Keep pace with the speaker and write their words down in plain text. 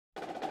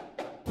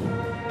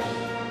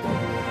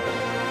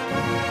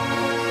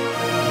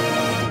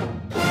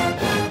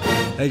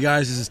Hey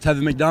guys, this is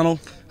Tevin McDonald.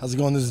 How's it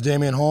going? This is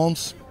Damien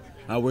Holmes.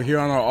 We're here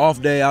on our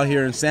off day out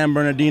here in San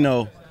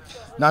Bernardino.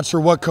 Not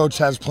sure what coach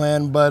has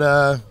planned,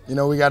 but you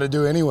know, we got to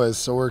do it anyways,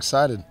 so we're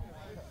excited.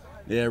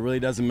 Yeah, it really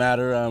doesn't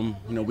matter.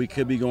 You know, we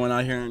could be going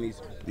out here in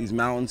these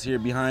mountains here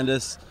behind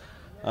us.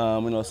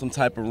 You know, some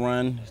type of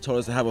run. He told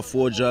us to have a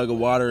full jug of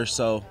water,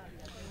 so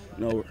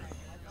you know.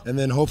 And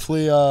then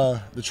hopefully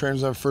the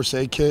trainers have a first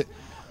aid kit,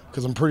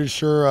 because I'm pretty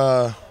sure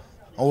on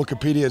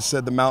Wikipedia it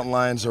said the mountain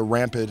lions are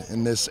rampant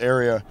in this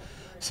area.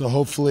 So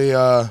hopefully,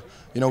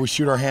 you know, we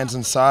shoot our hands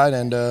inside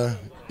and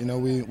you know,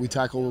 we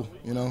tackle,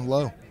 you know,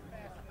 low.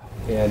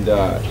 And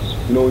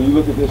you know, when you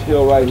look at this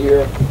hill right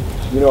here,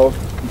 you know,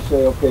 you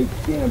say, okay,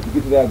 damn, to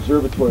get to that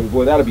observatory,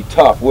 boy, that'd be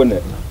tough, wouldn't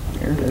it?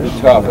 It'd be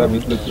tough. That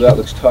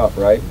looks tough,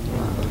 right?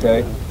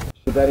 Okay.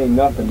 But that ain't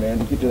nothing, man.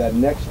 To get to that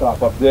next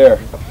stop up there,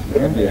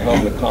 that'd be a hell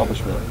of an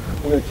accomplishment.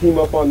 We're gonna team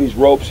up on these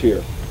ropes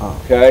here,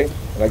 okay?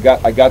 And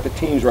I got the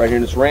teams right here,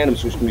 and it's random,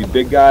 so it's gonna be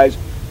big guys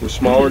with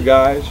smaller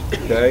guys,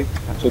 okay?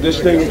 So this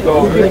thing is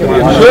going to the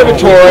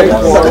observatory.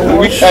 When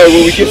we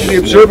get to the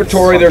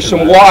observatory, there's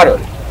some water,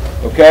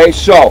 okay?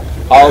 So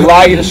I'll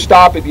allow you to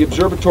stop at the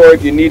observatory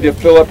if you need to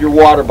fill up your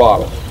water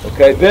bottle,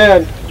 okay?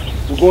 Then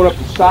we're going up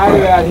the side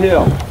of that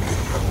hill,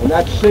 and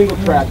that's single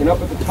track, and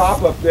up at the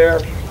top up there,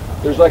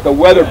 there's like a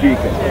weather beacon.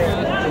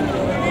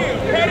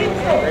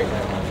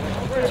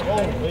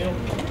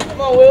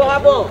 Come on, Will,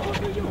 hop on.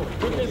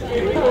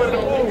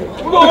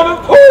 We're going to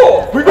the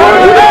pool! We're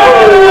going to the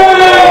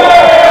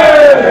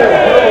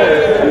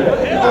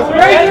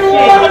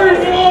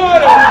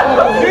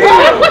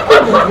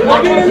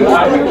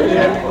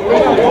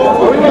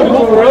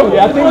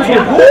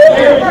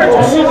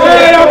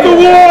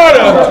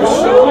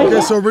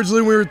Okay, so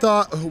originally we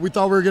thought we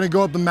were gonna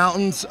go up the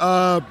mountains, you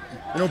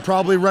know,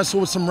 probably wrestle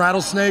with some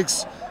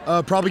rattlesnakes,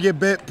 probably get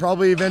bit,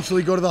 probably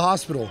eventually go to the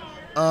hospital.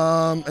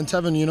 And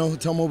Tevin, you know,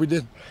 tell them what we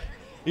did.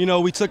 You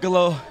know, we took a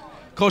little.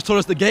 Coach told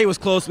us the gate was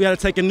closed. We had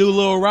to take a new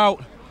little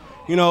route.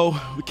 You know,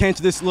 we came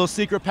to this little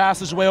secret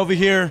passageway over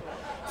here,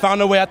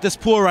 found our way at this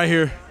pool right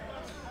here.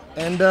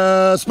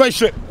 And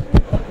spaceship.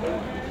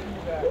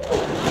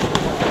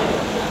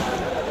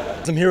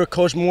 I'm here with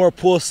Coach Moore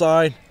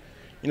poolside.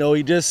 You know,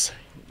 he just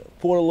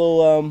pulled a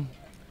little,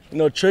 you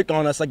know, trick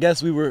on us. I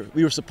guess we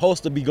were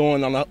supposed to be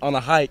going on a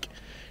hike,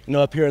 you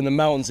know, up here in the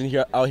mountains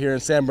and out here in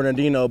San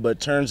Bernardino. But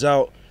turns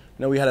out,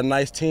 you know, we had a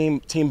nice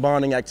team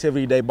bonding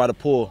activity day by the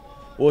pool.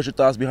 What was your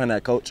thoughts behind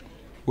that, Coach?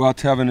 Well,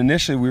 Tevin,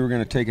 initially we were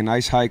going to take a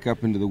nice hike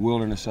up into the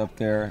wilderness up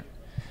there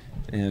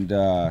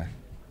and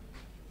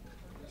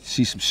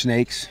see some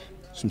snakes,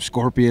 some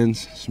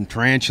scorpions, some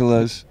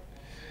tarantulas,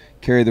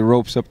 carry the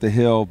ropes up the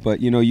hill. But,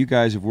 you know, you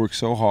guys have worked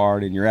so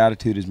hard and your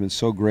attitude has been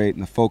so great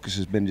and the focus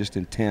has been just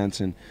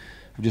intense. And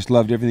I've just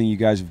loved everything you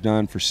guys have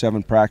done for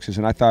 7 practices.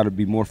 And I thought it would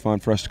be more fun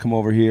for us to come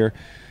over here,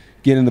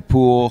 get in the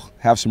pool,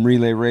 have some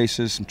relay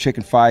races, some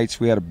chicken fights.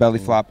 We had a belly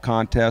flop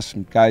contest,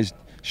 some guys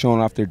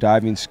showing off their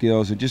diving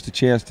skills, and just a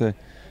chance to,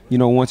 you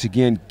know, once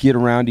again, get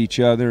around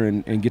each other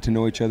and get to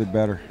know each other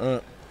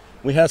better.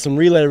 We had some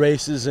relay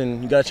races,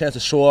 and you got a chance to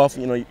show off,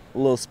 you know, a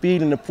little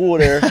speed in the pool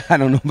there. I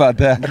don't know about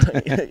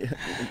that.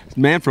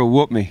 Manfred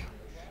whooped me.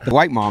 The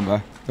white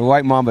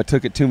mamba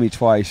took it to me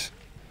twice.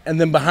 And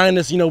then behind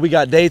us, you know, we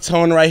got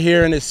Dayton right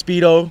here in his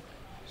Speedo.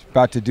 He's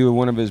about to do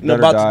one of his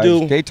better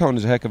dives. Dayton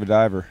is a heck of a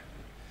diver.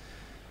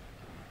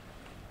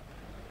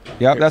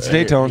 Yep, that's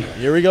Dayton.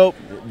 Here we go.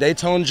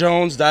 Dayton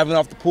Jones diving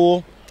off the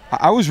pool.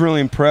 I was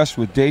really impressed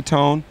with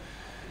Dayton.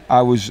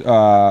 I was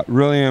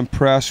really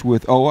impressed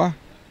with Oa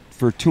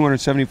for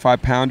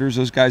 275-pounders.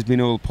 Those guys being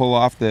able to pull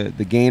off the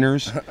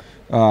gainers.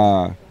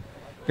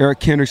 Eric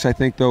Kendricks, I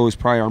think, though, is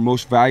probably our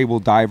most valuable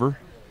diver.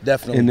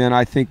 Definitely. And then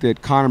I think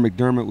that Connor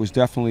McDermott was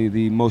definitely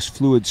the most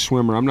fluid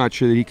swimmer. I'm not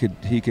sure that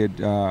he could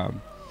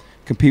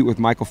compete with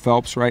Michael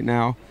Phelps right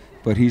now,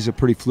 but he's a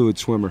pretty fluid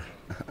swimmer.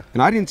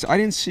 And I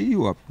didn't see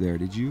you up there,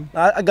 did you?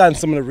 I got in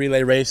some of the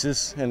relay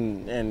races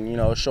and you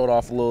know, showed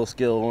off a little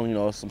skill, you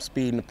know, some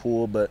speed in the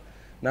pool, but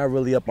not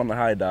really up on the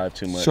high dive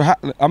too much. So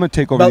I'm going to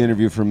take over the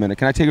interview for a minute.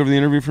 Can I take over the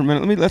interview for a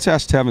minute? Let's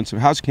ask Tevin. So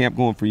how's camp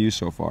going for you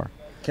so far?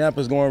 Camp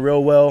is going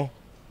real well.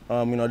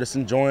 You know, just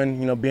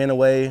enjoying, you know, being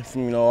away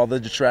from, you know, all the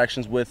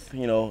distractions with,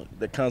 you know,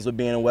 that comes with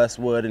being in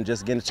Westwood and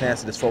just getting a chance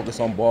to just focus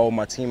on ball with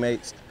my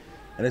teammates.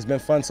 And it's been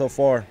fun so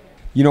far.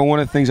 You know, one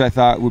of the things I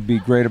thought would be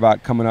great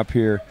about coming up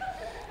here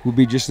would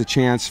be just a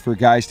chance for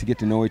guys to get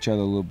to know each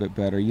other a little bit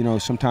better. You know,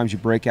 sometimes you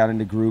break out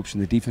into groups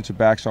and the defensive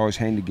backs always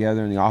hang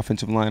together and the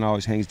offensive line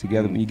always hangs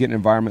together. When you get an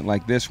environment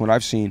like this, what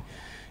I've seen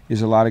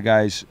is a lot of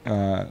guys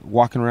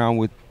walking around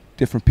with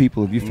different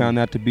people. Have you found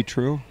that to be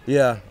true?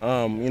 Yeah,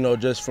 you know,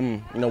 just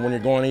from, you know, when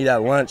you're going to eat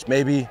at lunch,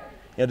 maybe, you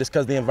know, just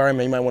because of the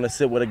environment, you might want to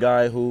sit with a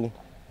guy who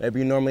maybe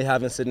you normally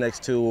haven't sit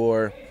next to,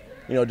 or,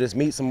 you know, just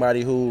meet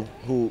somebody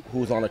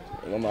who's on the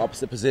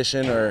opposite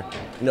position, or,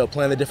 you know,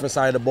 playing the different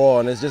side of the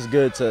ball. And it's just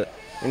good to,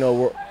 you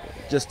know,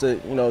 just to,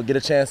 you know, get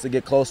a chance to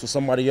get close with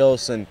somebody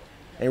else and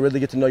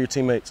really get to know your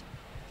teammates.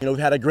 You know,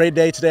 we've had a great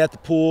day today at the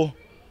pool.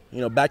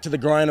 You know, back to the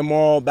grind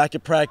tomorrow, back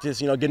at practice,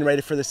 you know, getting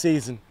ready for the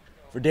season.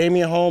 For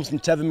Damien Holmes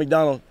and Tevin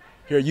McDonald,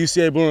 here at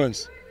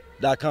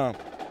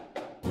UCLABruins.com.